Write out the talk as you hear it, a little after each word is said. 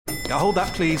Hold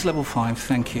that, please. Level 5,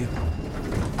 thank you.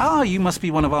 Ah, you must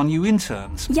be one of our new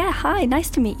interns. Yeah, hi, nice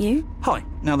to meet you. Hi.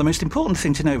 Now, the most important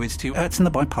thing to know is to in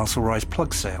the biparcel rise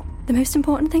plug sale. The most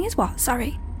important thing is what?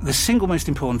 Sorry. The single most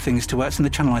important thing is to in the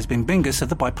channelized Bing Bingus of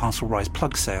the biparcel rise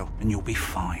plug sale, and you'll be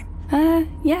fine.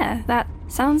 Yeah, that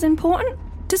sounds important.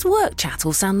 Does work chat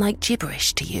all sound like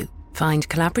gibberish to you? Find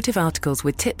collaborative articles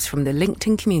with tips from the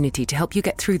LinkedIn community to help you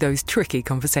get through those tricky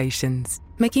conversations.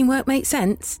 Making work make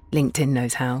sense? LinkedIn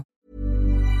knows how.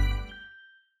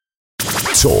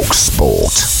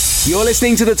 talkSPORT. You're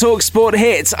listening to the talkSPORT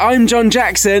hits. I'm John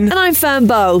Jackson. And I'm Fern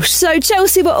Bosch. So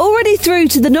Chelsea were already through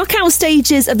to the knockout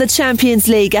stages of the Champions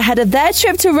League ahead of their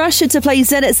trip to Russia to play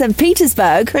Zenit St.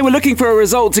 Petersburg. They were looking for a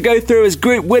result to go through as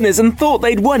group winners and thought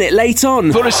they'd won it late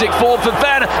on. Pulisic forward for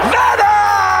Werner. Werner!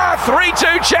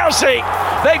 3-2 Chelsea.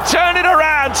 They've turned it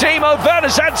around. Timo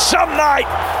Werner's had some night.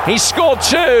 He scored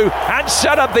 2 and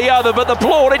set up the other, but the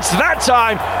applaud, it's that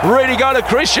time, really going to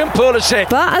Christian Pulisic.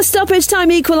 But a stoppage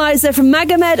time equaliser from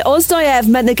Magomed Ozdoyev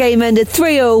meant the game ended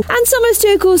 3-3, and Thomas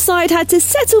Tuchel's side had to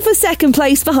settle for second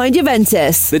place behind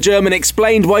Juventus. The German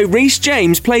explained why Reece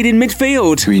James played in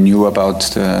midfield. We knew about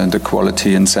the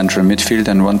quality in central midfield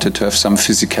and wanted to have some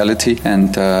physicality,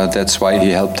 and that's why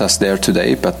he helped us there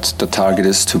today. But the target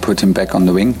is to put him back on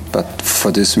the wing. But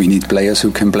for this, we need players who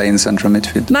can play in central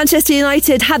midfield. Manchester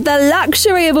United had the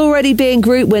luxury of already being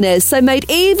group winners, so made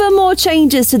even more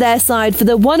changes to their side for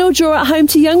the 1-1 draw at home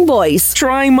to Young Boys.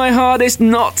 Trying my hardest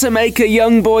not to make a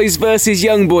Young Boys versus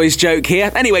Young Boys joke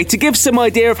here. Anyway, to give some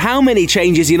idea of how many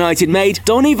changes United made,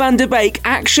 Donny van de Beek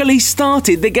actually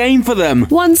started the game for them.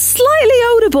 One slightly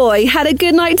older boy had a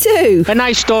good night too. A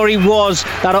nice story was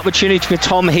that opportunity for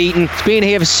Tom Heaton. He's been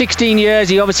here for 16 years.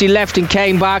 He obviously left and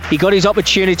came back. He got his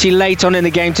opportunity late on in the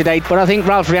game today, but I think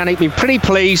Ralph Rangnick will be pretty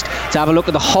pleased to have a look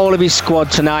at the whole of his squad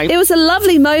tonight. It was a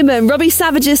lovely moment. Robbie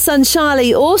Savage's son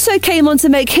Charlie also came on to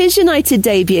make his United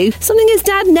debut, something his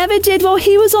dad never did while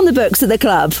he was on the books at the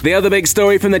club. The other big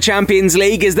story from the Champions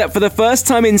League is that for the first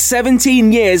time in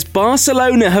 17 years,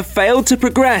 Barcelona have failed to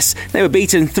progress. They were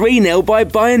beaten 3-0 by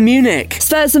Bayern Munich.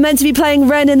 Spurs were meant to be playing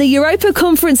Rennes in the Europa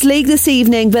Conference League this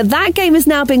evening, but that game has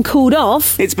now been called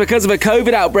off. It's because of a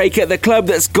COVID outbreak at the club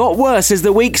that's got worse as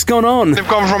the week's gone on. They've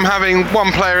gone from having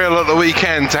one player ill at the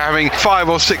weekend to having 5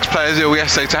 or 6 players ill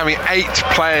yesterday to having 8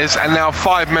 players and now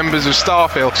 5 members of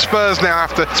staff ill. Spurs now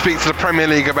have to speak to the Premier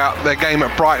League about their game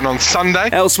at Brighton on Sunday.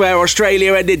 Elsewhere,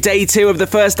 Australia ended day 2 of the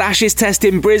first Ashes test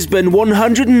in Brisbane,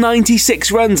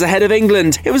 196 runs ahead of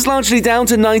England. It was largely down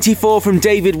to 94 from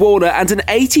David Warner and an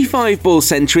 85-ball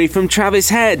century from Travis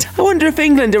Head. I wonder if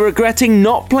England are regretting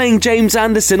not playing James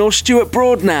Anderson or Stuart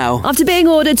Broad now. After being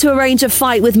ordered to arrange a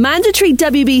fight with mandatory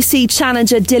WBC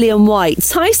challenger Dillian White,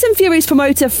 Tyson Fury's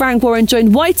promoter Frank Warren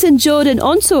joined White and Jordan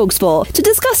on talkSPORT to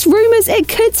discuss rumours it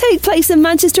could take place in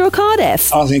Manchester or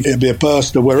Cardiff. I think it'll be a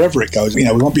burster wherever it goes. We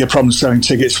won't be a problem selling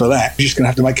tickets for that. We're just going to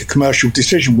have to make a commercial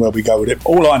decision where we go with it.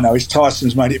 All I know is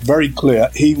Tyson's made it very clear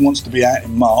he wants to be out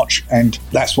in March, and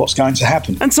that's what's going to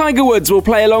happen. And Tiger Woods will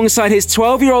play alongside his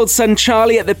 12-year-old son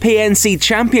Charlie at the PNC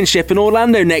Championship in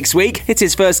Orlando next week. It's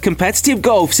his first competitive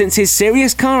golf since his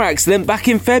serious car accident back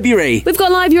in February. We've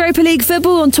got live Europa League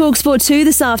football on talkSPORT 2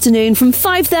 this afternoon from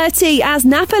 5:30 as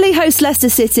Napoli host Leicester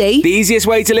City. The easiest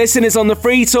way to listen is on the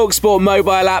free talkSPORT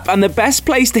mobile app, and the best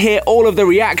place to hear all of the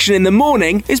reaction in the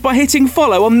morning is by hitting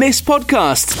follow on this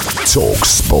podcast.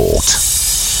 talkSPORT.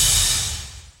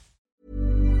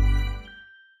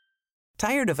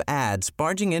 Tired of ads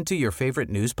barging into your favorite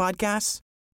news podcasts?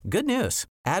 Good news.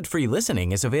 Ad-free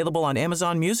listening is available on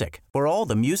Amazon Music for all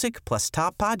the music plus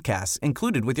top podcasts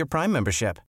included with your Prime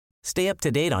membership. Stay up to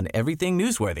date on everything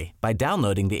newsworthy by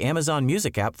downloading the Amazon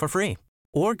Music app for free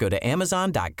or go to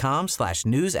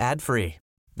amazon.com/news ad free.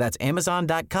 That's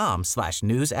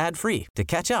amazon.com/news ad free to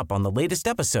catch up on the latest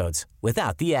episodes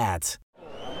without the ads.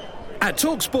 At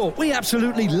talkSPORT, we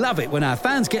absolutely love it when our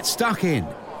fans get stuck in.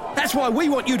 That's why we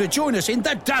want you to join us in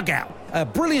The Dugout, a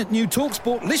brilliant new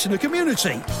talkSPORT listener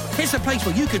community. It's a place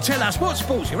where you can tell us what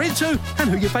sports you're into and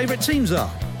who your favourite teams are.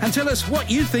 And tell us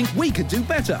what you think we could do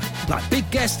better, like big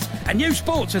guests and new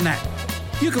sports and that.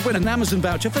 You could win an Amazon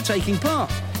voucher for taking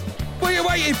part. What are you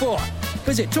waiting for?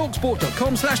 Visit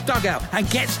talksport.com/dugout and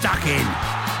get stuck in.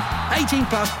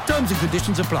 18+, terms and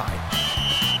conditions apply.